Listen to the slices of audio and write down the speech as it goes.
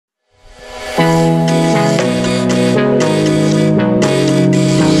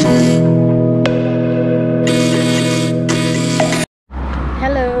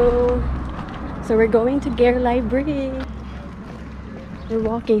going to GEIERLAY Bridge. We're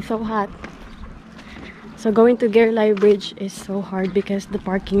walking, so hot. So going to GEIERLAY Bridge is so hard because the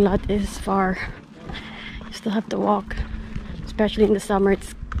parking lot is far. You still have to walk, especially in the summer.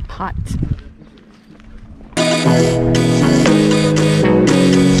 It's hot.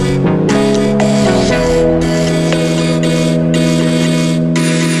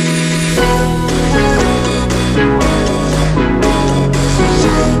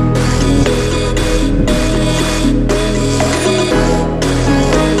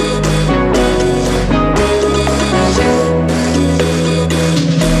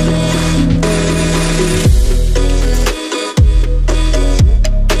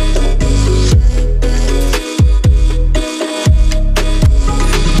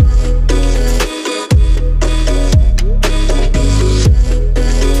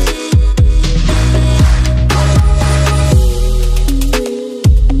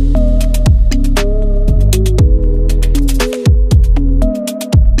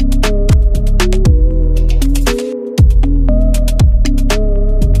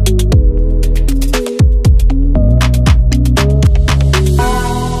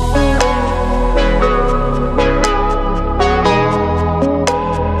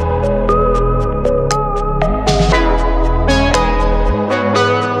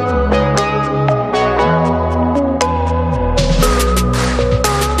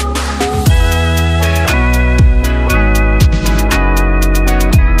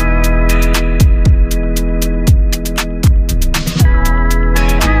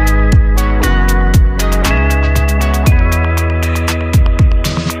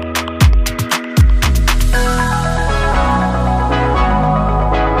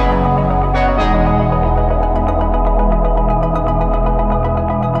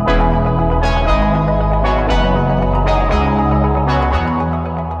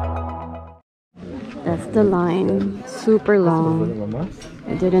 That's the line, super long.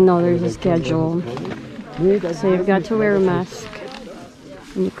 I didn't know there's a schedule. So you've got to wear a mask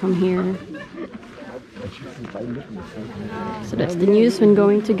when you come here. So that's the news when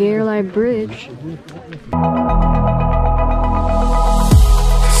going to GEIERLAY Bridge.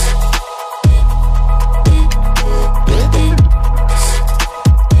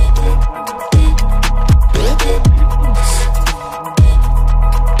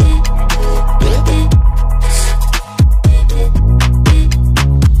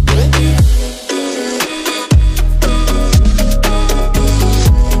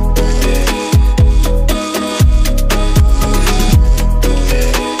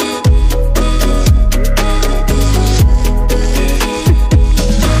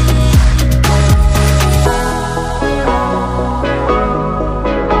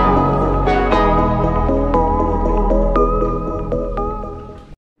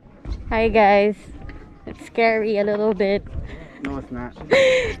 Hi guys, it's scary a little bit. No, it's not.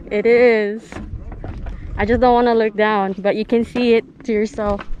 It is. I just don't want to look down, but you can see it to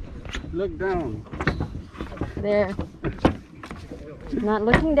yourself. Look down. There. Not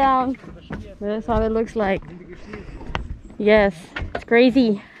looking down. That's how it looks like. Yes, it's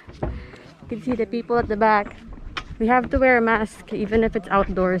crazy. You can see the people at the back. We have to wear a mask even if it's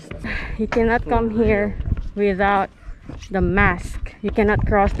outdoors. You cannot come here without the mask. You cannot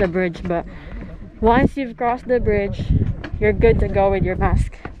cross the bridge, but once you've crossed the bridge, you're good to go with your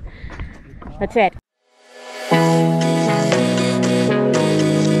mask. That's it.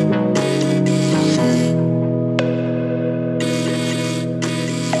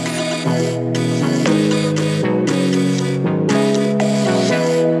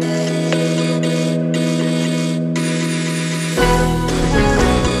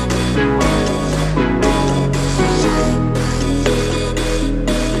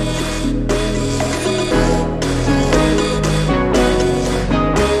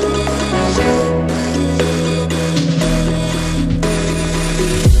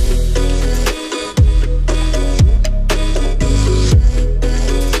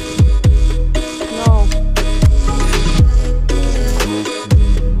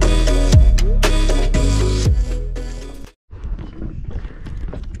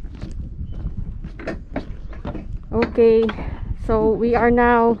 Okay, so we are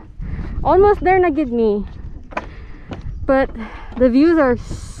now almost there na gid me, but the views are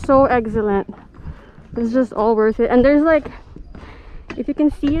so excellent. It's just all worth it. And there's like, if you can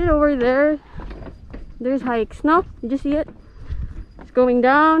see it over there, there's hikes. No, you just see it? It's going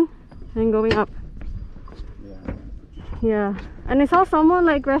down and going up. Yeah, and I saw someone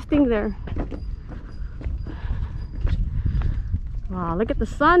like resting there. Wow, look at the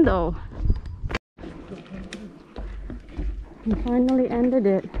sun though. We finally ended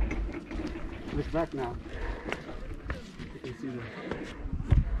it. Look back now. You can see the...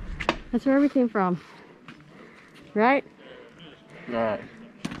 That's where we came from. Right? Alright.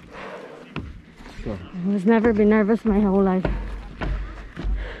 So. I was never been nervous my whole life.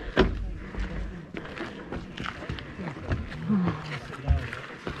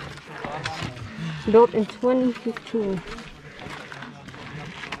 Built in 2015.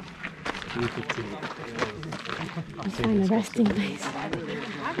 2015. Let's find a resting place.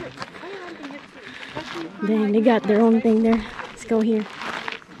 Dang, they got their own thing there. Let's go here.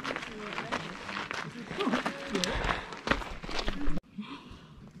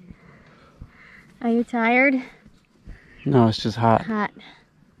 Are you tired? No, it's just hot. Hot.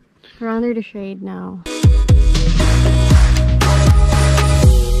 We're under the shade now.